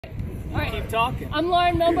All right. Keep talking. I'm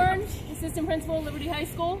Lauren Milburn, Assistant Principal at Liberty High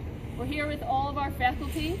School. We're here with all of our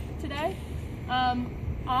faculty today.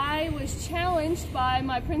 I was challenged by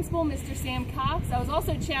my principal, Mr. Sam Cox. I was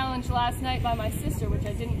also challenged last night by my sister, which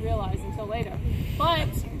I didn't realize until later. But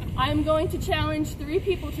I'm going to challenge 3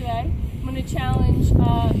 people today. I'm going to challenge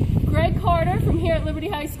Greg Carter from here at Liberty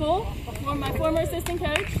High School, my former assistant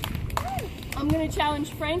coach. I'm going to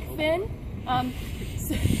challenge Frank Finn,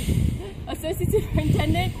 Associate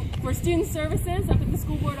Superintendent for Student Services up at the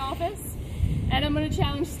school board office. And I'm going to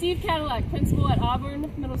challenge Steve Cadillac, Principal at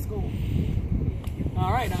Auburn Middle School.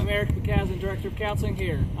 All right, I'm Eric McCaslin, Director of Counseling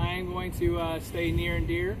here. I am going to stay near and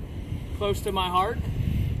dear, close to my heart.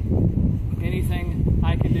 Anything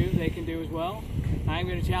I can do, they can do as well. I'm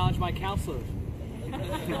going to challenge my counselors.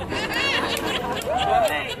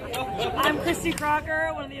 I'm Christy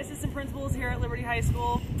Crocker, one of the assistant principals here at Liberty High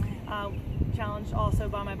School, challenged also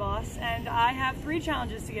by my boss. And I have 3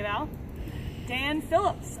 challenges to give out. Dan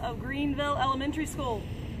Phillips of Greenville Elementary School,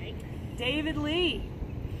 David Lee,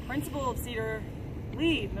 principal of Cedar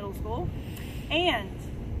Lee Middle School, and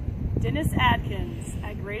Dennis Adkins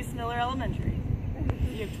at Grace Miller Elementary.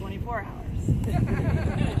 You have 24 hours.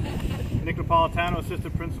 Nick Napolitano,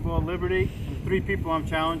 Assistant Principal at Liberty. And the 3 people I'm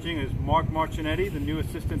challenging is Mark Marcinetti, the new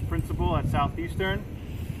Assistant Principal at Southeastern,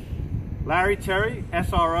 Larry Terry,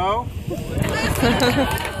 SRO,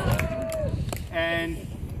 and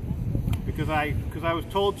because I was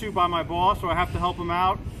told to by my boss, so I have to help him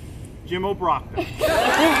out, Jim O'Brockton.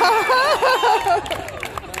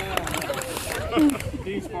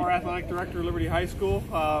 Dean Spahr, Athletic Director of Liberty High School.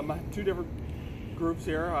 2 different groups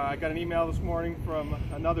here. I got an email this morning from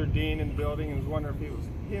another dean in the building and was wondering if it was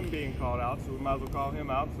him being called out, so we might as well call him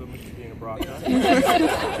out, so Mr. Dean O'Brockton. And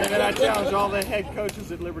then I challenge all the head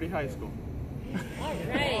coaches at Liberty High School. All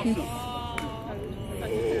right.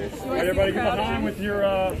 All right, everybody get behind with your...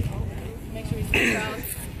 Make sure we see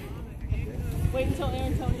crowds. Wait until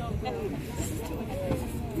Aaron tells you all.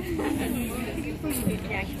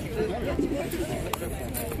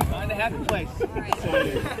 Find a happy place.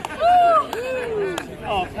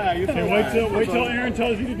 Oh, Pat, you say Wait till Aaron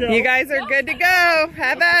tells you to go. You guys are good to go.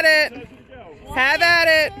 Have at it. Have at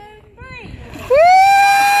it. Three. Woo!